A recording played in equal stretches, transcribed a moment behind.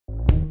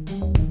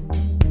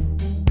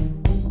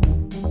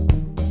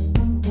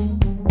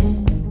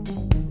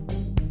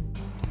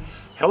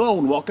Hello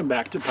and welcome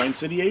back to Pine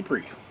City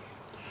Apiary.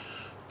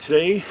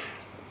 Today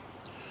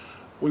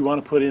we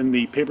want to put in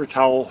the paper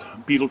towel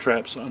beetle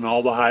traps on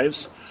all the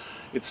hives.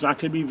 It's not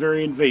going to be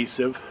very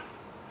invasive.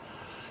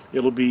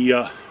 It'll be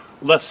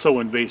less so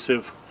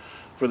invasive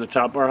for the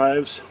top bar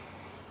hives.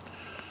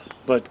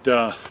 But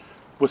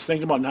was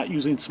thinking about not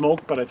using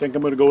smoke, but I think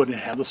I'm going to go ahead and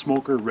have the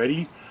smoker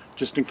ready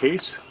just in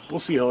case. We'll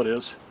see how it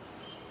is.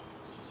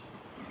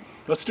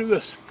 Let's do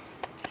this.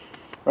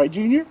 Right,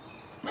 Junior?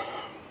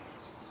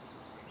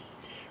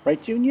 Right,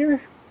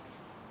 Junior?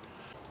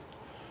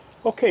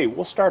 Okay,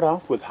 we'll start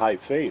off with hive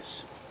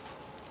face.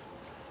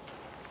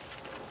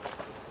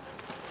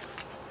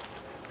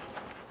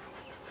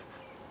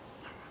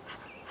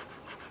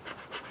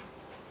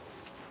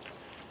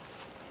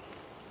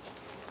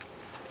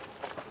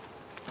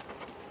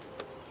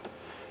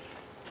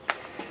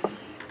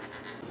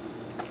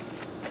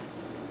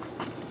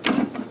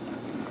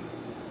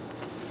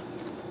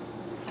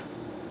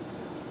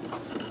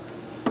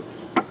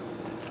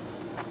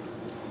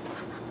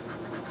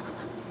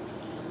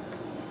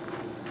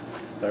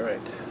 All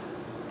right,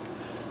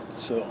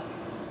 so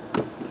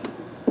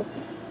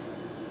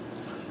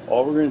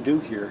all we're going to do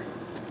here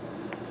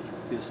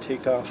is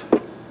take off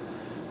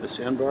this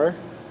end bar.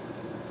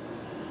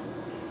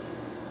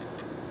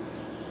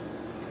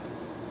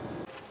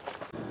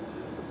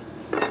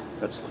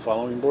 That's the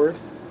following board,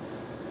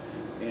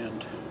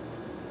 and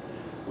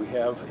we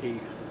have a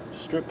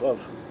strip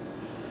of,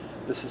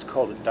 this is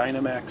called a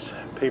Dynamax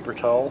paper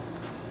towel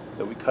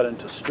that we cut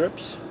into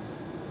strips,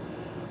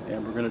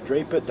 and we're going to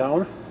drape it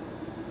down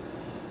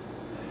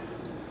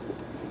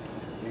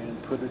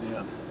and put it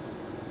in.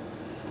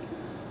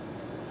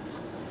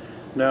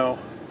 Now,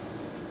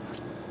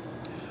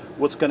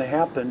 what's going to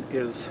happen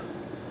is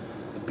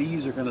the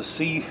bees are going to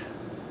see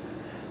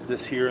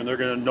this here, and they're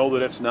going to know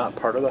that it's not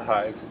part of the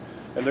hive,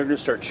 and they're going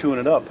to start chewing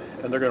it up,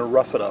 and they're going to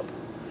rough it up.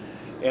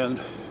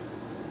 And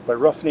by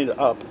roughing it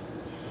up,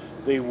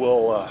 they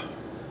will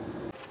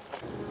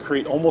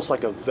create almost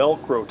like a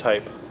Velcro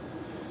type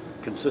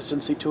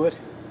consistency to it.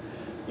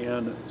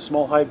 And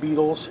small hive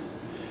beetles,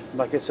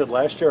 like I said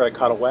last year, I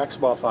caught a wax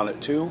moth on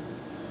it too.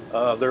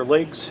 Their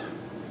legs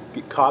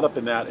get caught up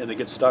in that and they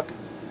get stuck,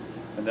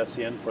 and that's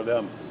the end for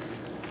them.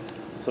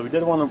 So we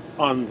did one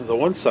on the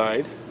one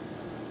side.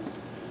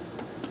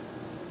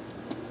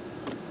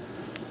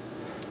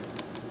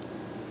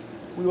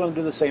 We want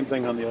to do the same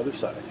thing on the other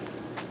side.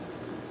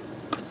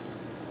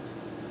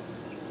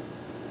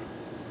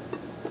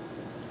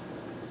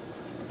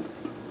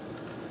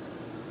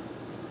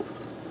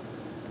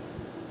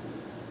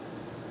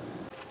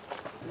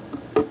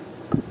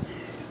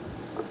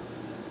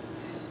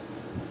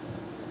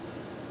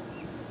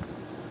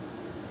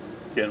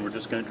 Again, we're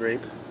just going to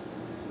drape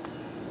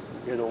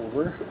it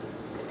over.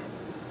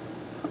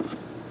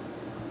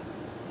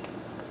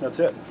 That's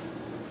it.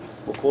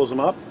 We'll close them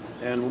up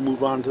and we'll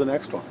move on to the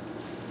next one.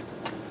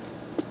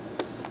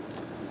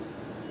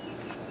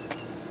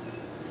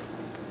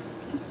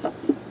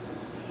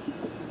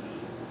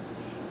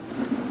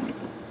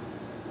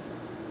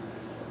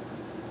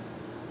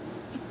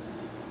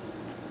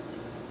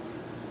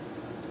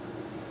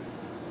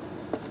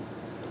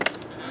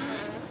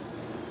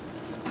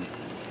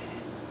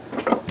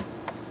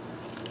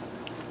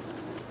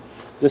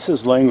 This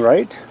is laying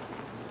right.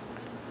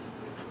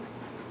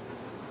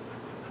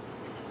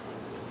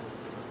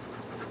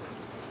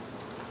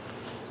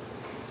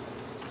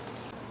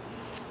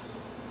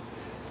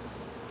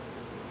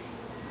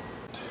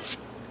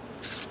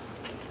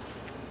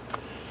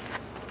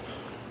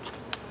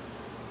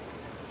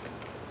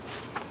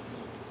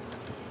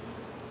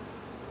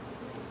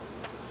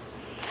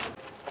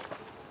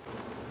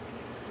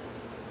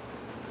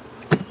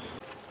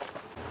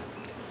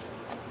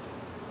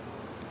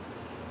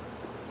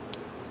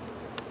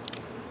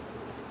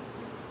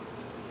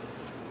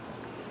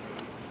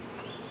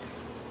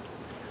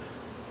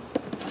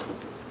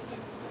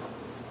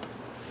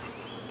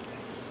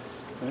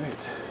 Alright,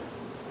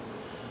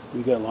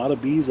 we got a lot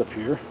of bees up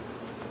here.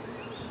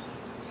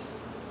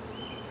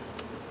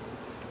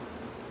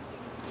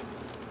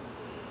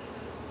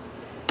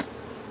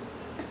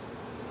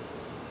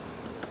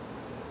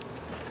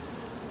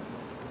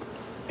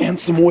 And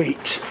some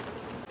weight.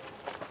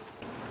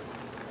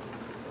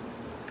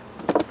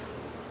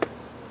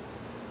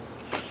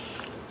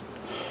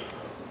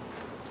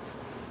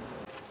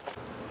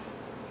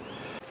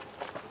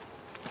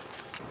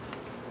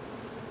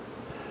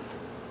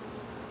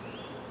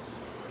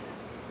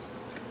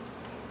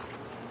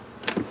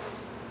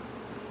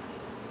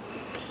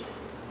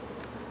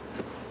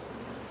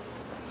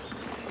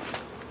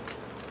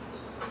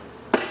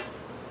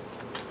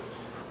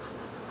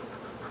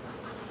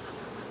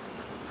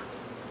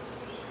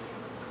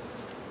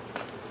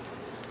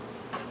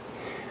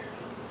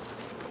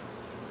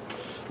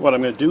 What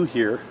I'm going to do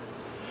here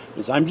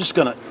is I'm just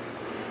going to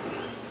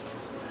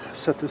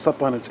set this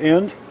up on its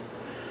end.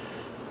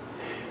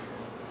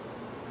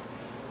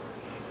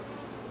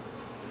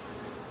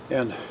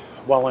 And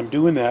while I'm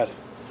doing that,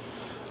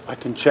 I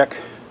can check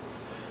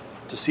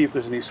to see if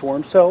there's any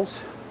swarm cells.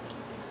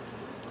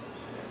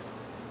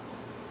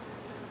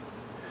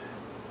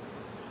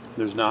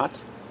 There's not.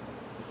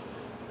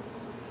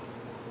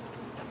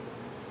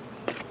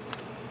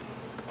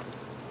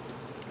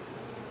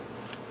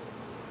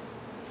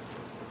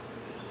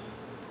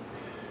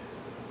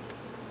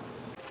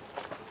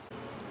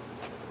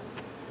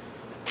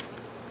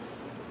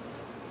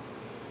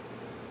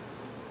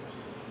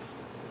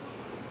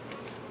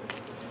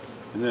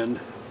 And then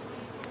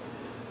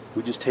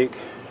we just take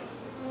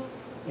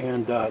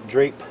and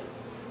drape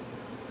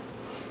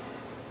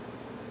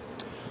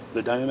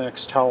the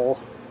Dynamex towel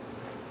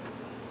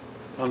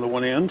on the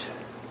one end.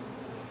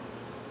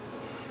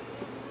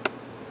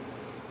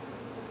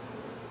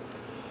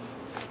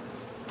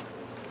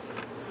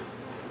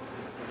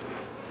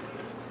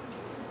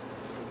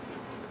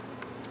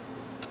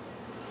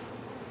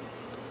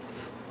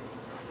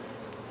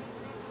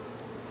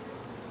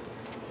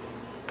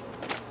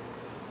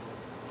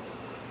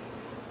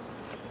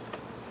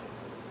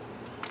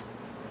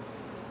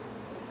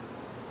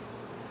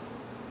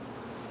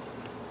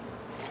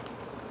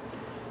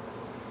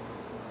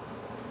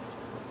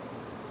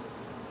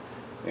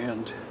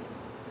 And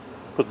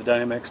put the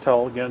Dynamex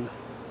towel again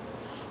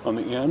on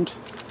the end.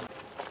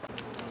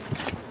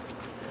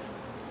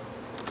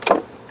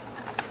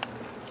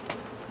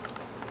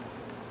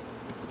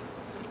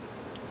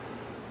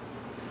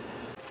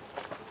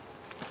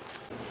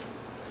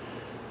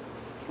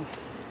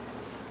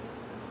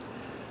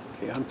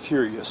 Okay, I'm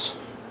curious.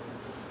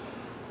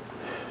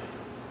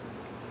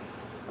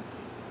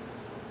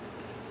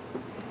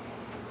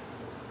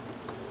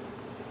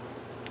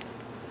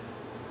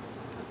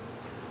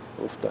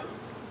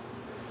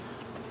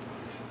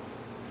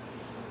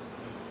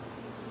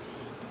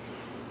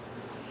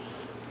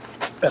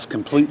 That's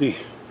completely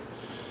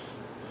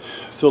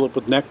filled up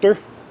with nectar.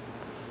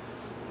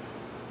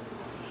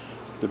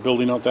 They're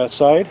building out that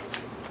side.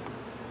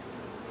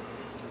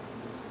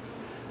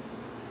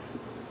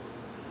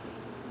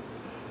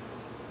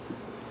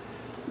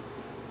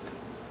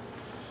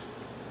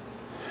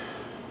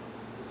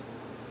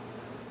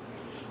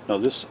 Now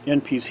this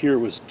end piece here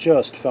was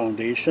just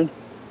foundation,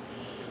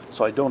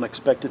 so I don't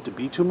expect it to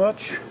be too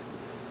much.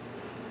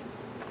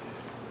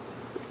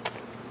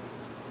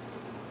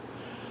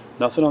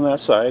 Nothing on that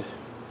side.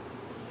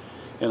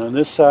 And on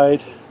this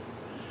side,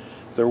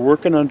 they're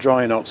working on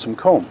drawing out some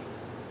comb.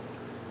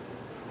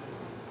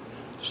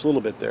 Just a little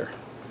bit there.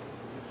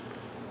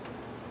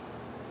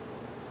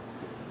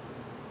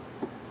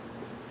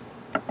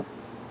 I'm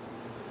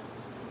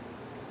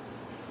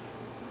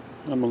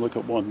going to look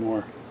at one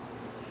more.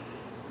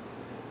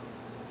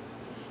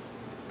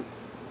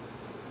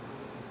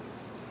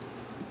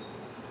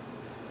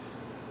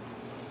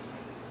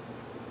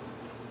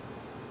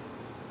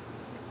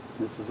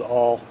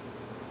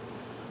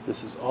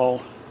 This is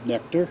all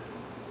nectar.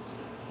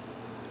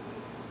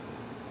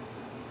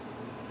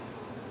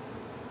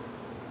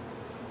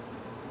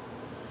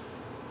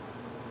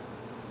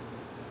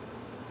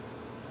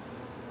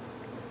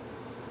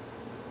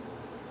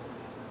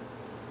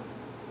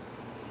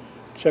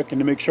 Checking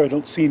to make sure I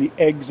don't see any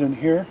eggs in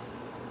here.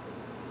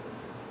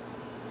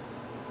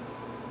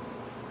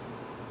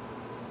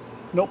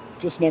 Nope,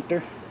 just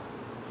nectar.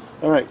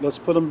 Alright, let's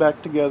put them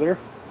back together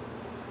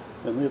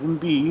and leave them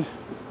be.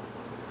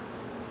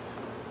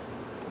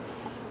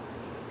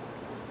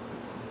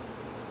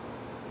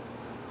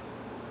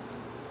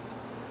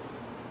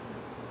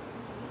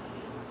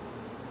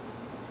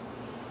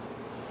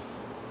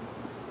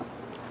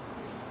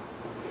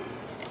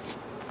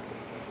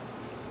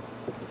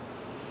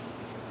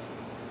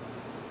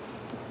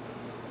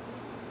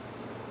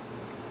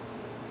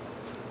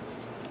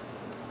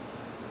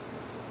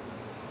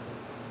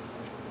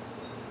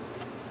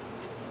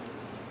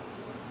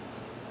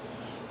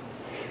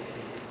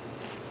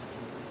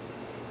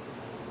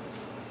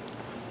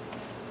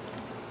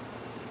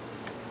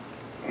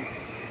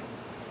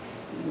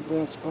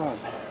 Bad spot.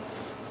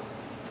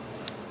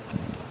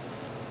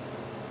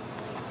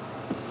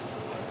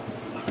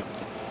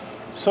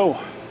 So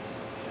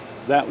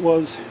that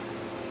was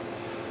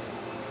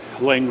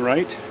laying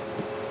right.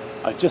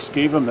 I just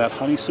gave them that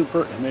honey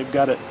super, and they've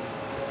got it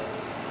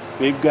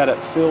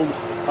filled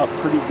up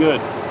pretty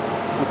good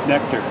with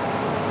nectar.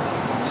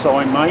 So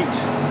I might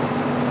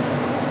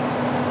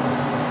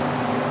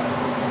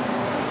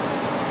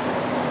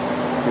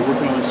we're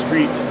working on the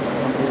street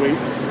on the wait.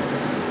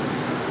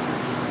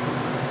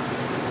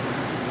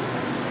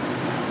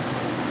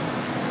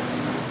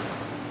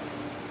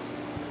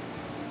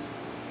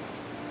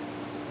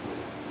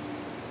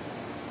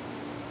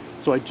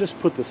 So I just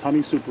put this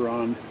honey super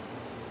on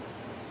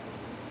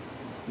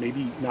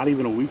maybe not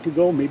even a week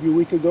ago, maybe a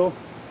week ago,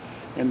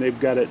 and they've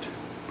got it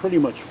pretty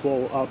much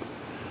full up.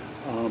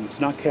 It's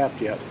not capped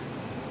yet,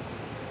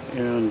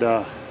 and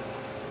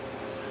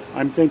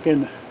I'm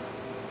thinking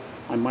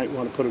I might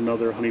want to put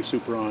another honey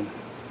super on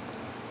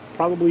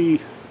probably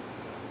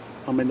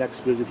on my next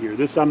visit here.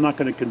 This, I'm not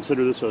going to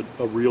consider this a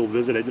real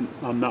visit.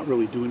 I'm not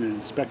really doing an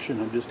inspection.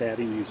 I'm just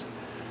adding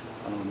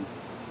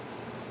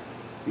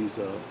these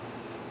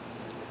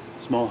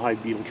small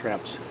hive beetle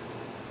traps.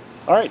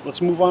 All right,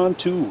 let's move on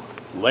to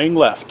laying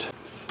left.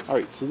 All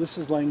right, so this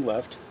is laying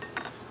left.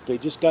 They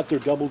just got their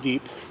double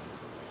deep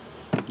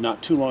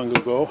not too long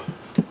ago.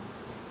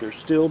 They're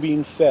still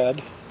being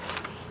fed,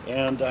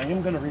 and I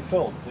am going to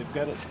refill. They've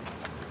got it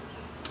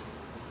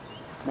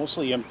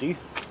mostly empty,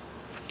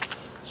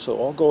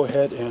 so I'll go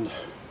ahead and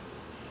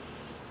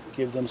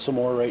give them some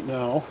more right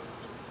now.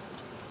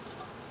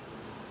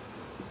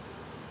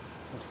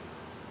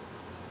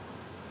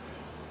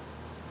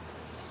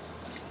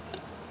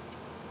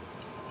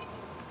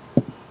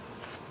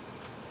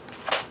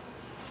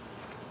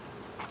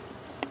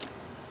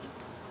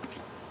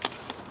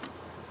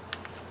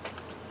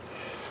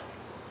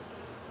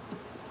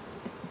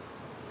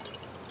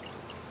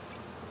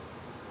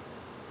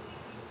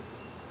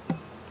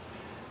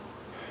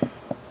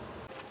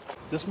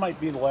 This might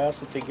be the last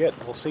that they get.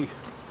 We'll see.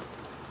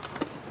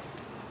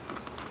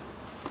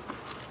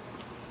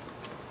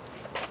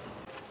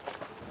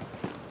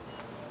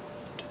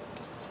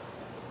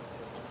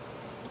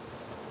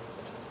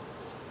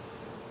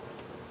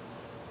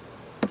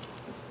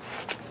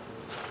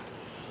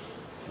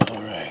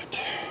 All right.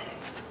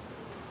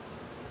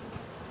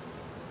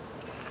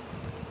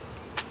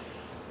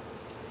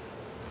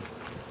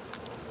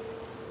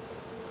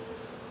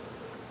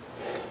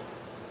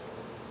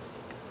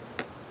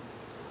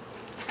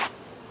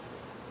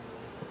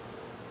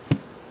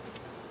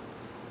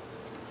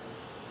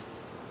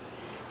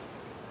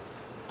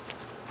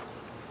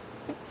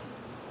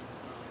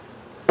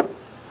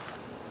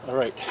 All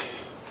right,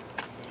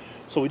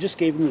 so we just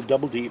gave them the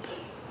double deep.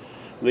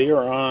 They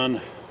are on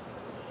 3,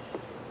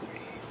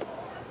 4,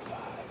 5,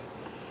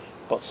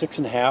 about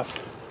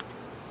 6.5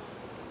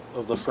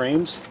 of the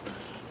frames,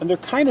 and they're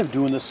kind of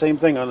doing the same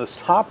thing on this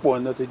top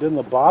one that they did in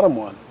the bottom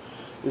one.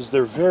 Is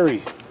they're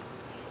very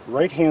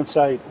right-hand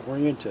side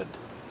oriented.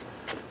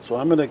 So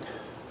I'm going to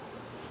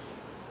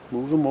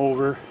move them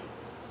over.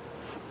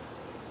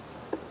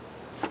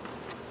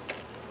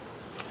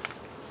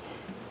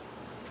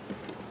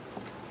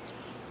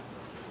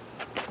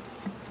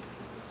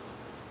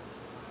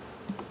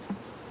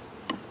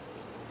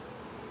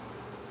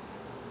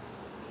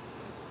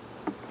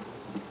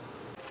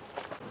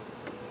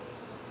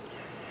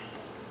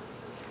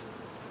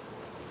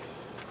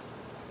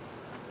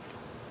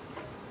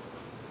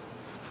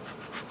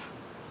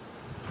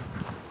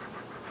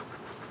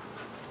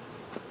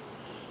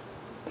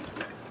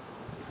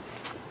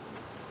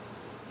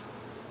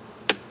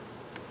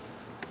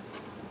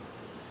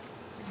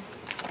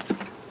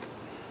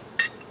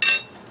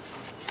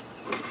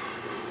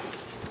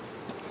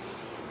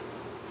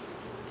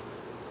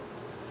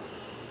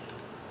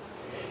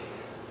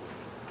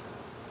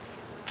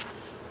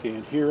 Okay,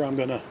 and here I'm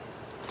going to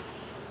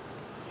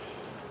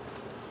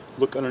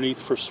look underneath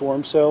for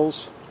swarm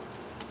cells,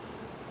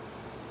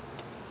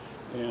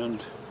 and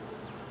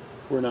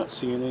we're not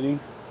seeing any.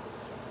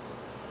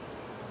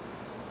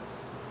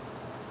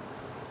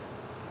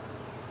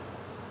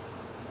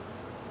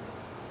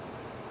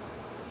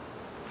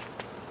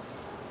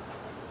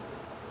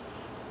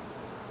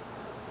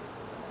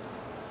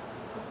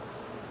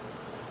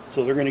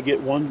 So they're going to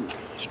get one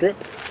strip.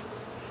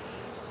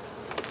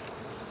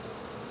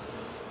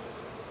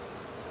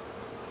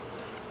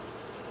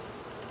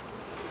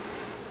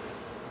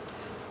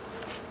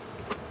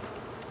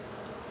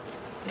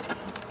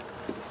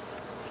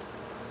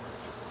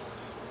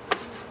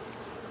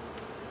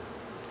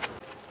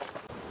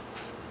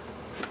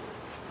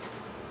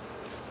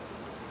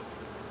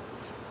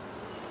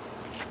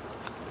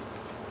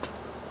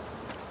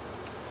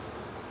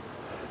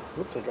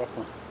 Whoops, I dropped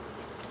one.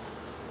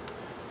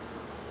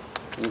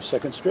 And a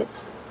second strip.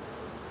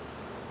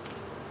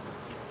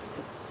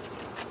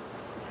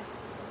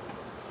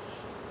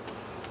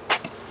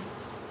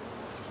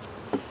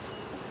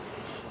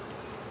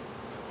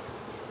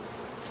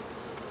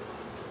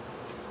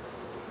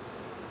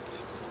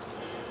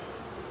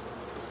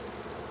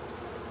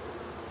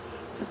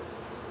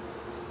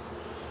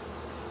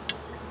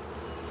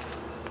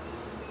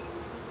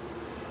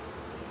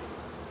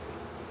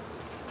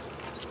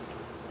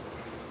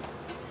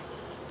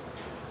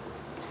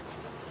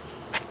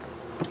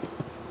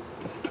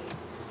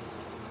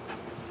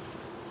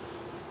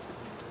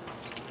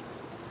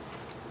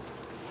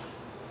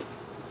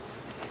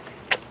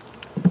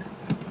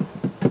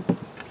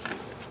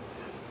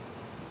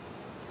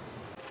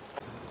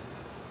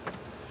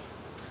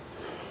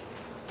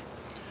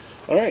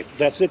 All right,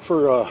 that's it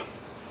for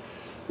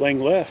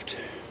Langstroth.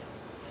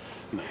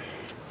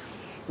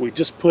 We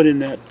just put in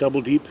that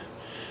double deep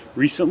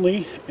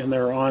recently, and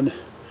they're on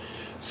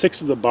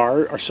 6 of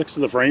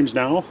the frames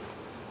now.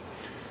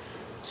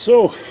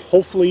 So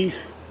hopefully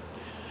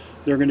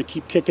they're going to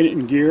keep kicking it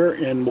in gear,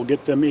 and we'll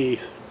get them a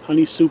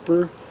honey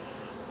super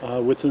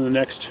within the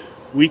next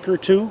week or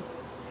two.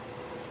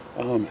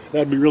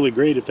 That'd be really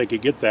great if they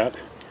could get that.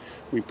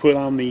 We put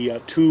on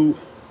the 2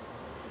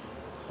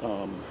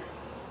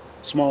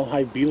 small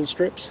Hive beetle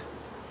strips,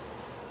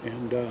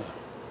 and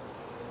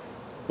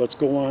let's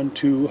go on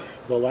to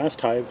the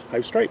last Hive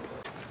stripe.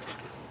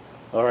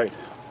 All right,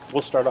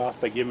 we'll start off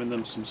by giving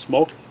them some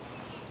smoke.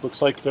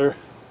 Looks like they're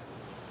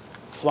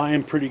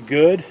flying pretty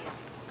good.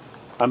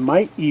 I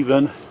might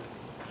even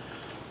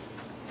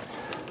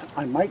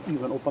I might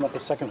even open up a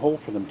second hole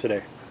for them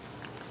today.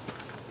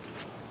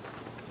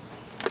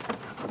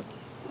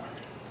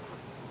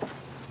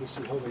 Let's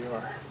see how they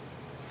are.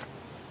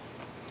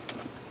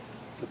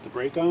 Put the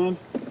brake on.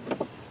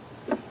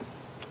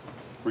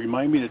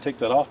 Remind me to take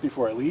that off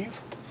before I leave.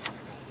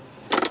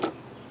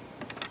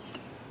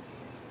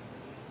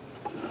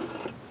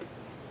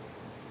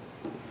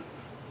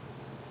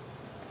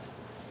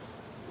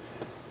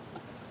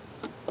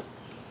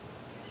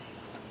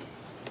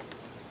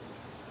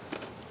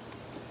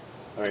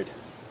 Alright,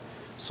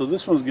 so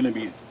this one's going to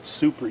be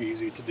super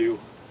easy to do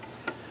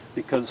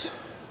because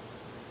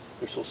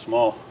they're so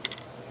small.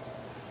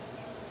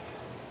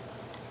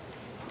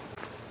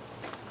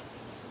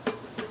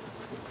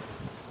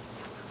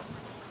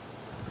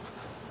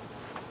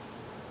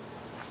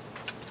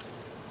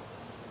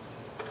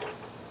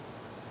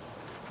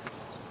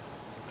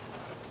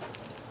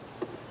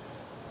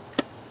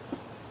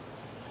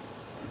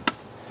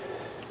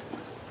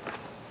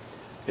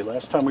 Okay,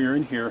 last time we were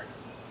in here,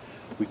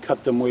 we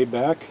cut them way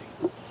back,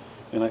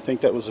 and I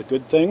think that was a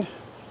good thing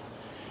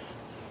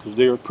because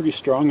they were pretty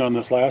strong on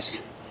this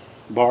last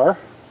bar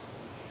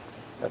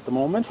at the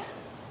moment.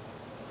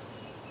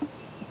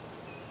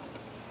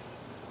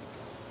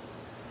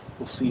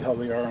 We'll see how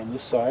they are on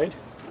this side.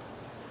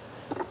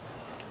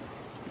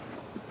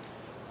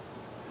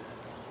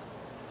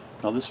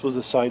 Now this was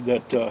the side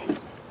that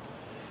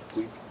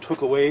we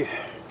took away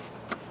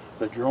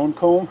the drone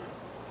comb,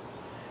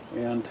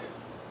 and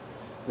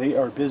they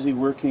are busy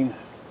working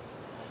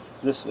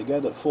this. They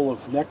got it full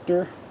of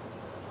nectar.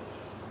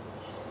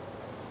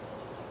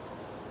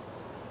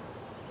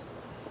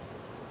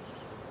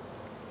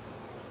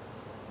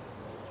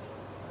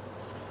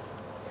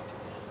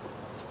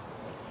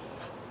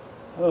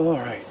 All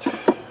right.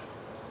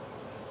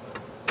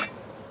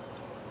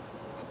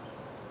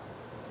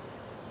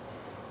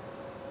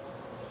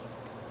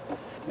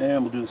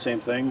 And we'll do the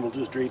same thing. We'll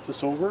just drape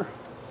this over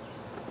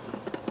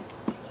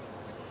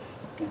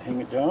and hang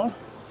it down.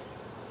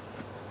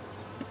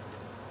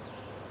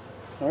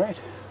 All right,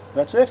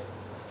 that's it.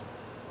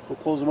 We'll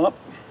close them up.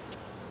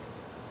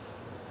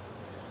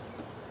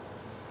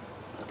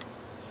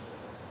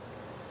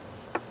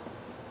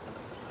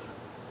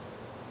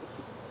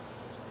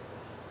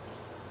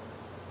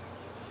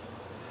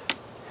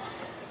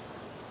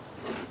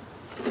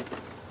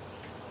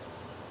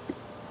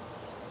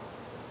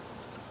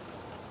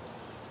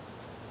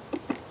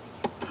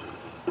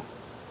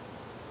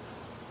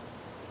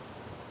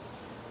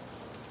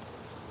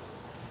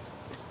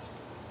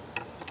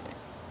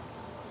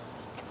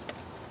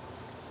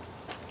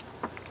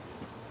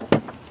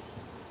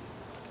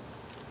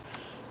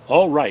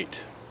 All right,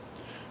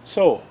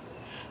 so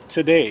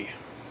today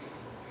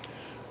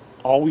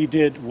all we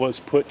did was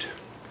put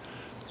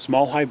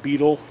small hive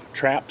beetle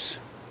traps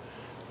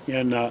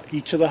in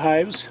each of the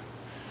hives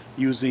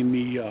using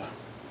the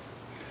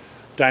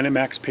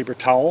Dynamax paper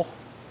towel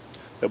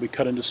that we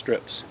cut into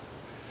strips.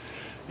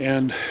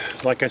 And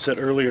like I said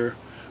earlier,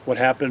 what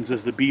happens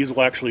is the bees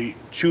will actually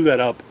chew that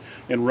up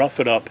and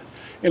rough it up.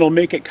 It'll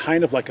make it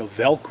kind of like a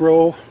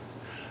Velcro.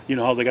 You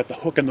know how they got the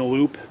hook and the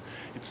loop?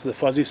 It's the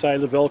fuzzy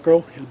side of the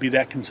Velcro. It'll be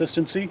that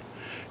consistency,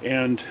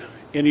 and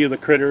any of the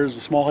critters,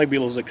 the small hive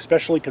beetles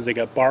especially, because they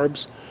got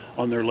barbs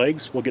on their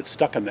legs, will get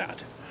stuck in that.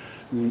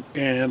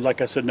 And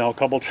like I said now a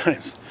couple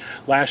times,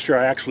 last year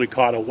I actually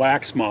caught a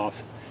wax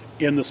moth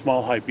in the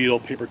small hive beetle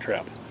paper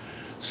trap.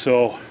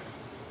 So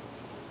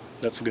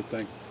that's a good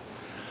thing.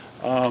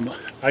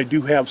 I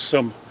do have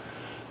some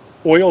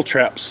oil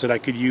traps that I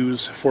could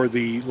use for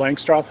the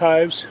Langstroth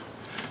hives,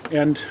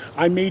 and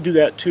I may do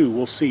that too.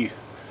 We'll see.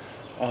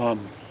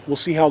 We'll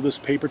see how this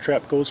paper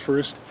trap goes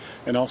first,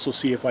 and also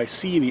see if I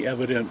see any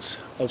evidence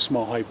of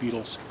small hive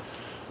beetles.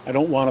 I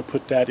don't want to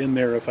put that in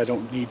there if I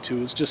don't need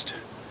to. It's just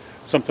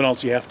something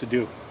else you have to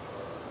do.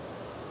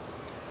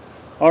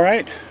 All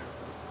right,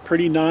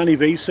 pretty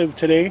non-evasive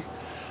today.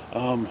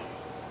 Lang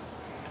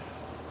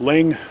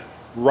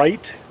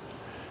Wright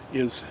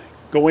is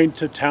going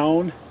to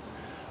town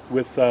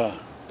with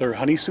their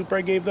honey super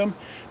I gave them,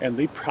 and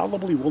they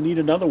probably will need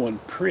another one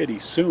pretty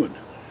soon.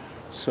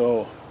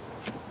 So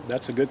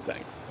that's a good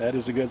thing. That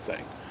is a good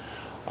thing.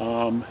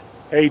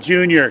 Hey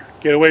Junior,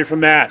 get away from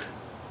that.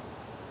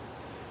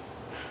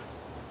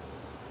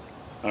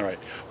 Alright,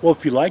 well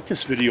if you like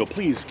this video,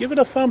 please give it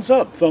a thumbs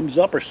up. Thumbs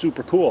up are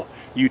super cool.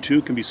 You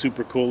too can be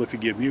super cool if you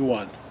give me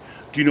one.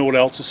 Do you know what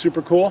else is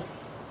super cool?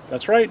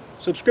 That's right,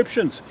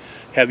 subscriptions.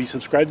 Have you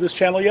subscribed to this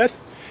channel yet?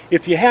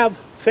 If you have,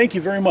 thank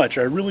you very much.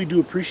 I really do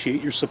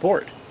appreciate your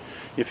support.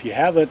 If you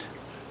haven't,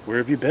 where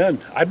have you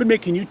been? I've been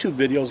making YouTube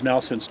videos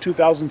now since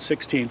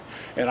 2016,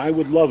 and I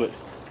would love it.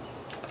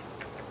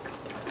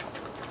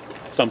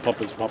 Some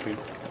pump is pumping.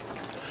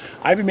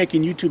 I've been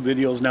making YouTube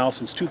videos now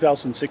since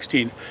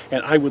 2016,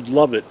 and I would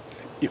love it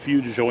if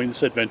you'd join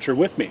this adventure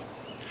with me.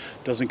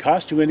 It doesn't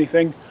cost you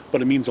anything,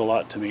 but it means a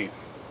lot to me.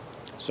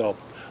 So,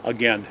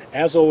 again,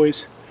 as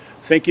always,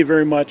 thank you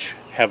very much.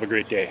 Have a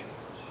great day.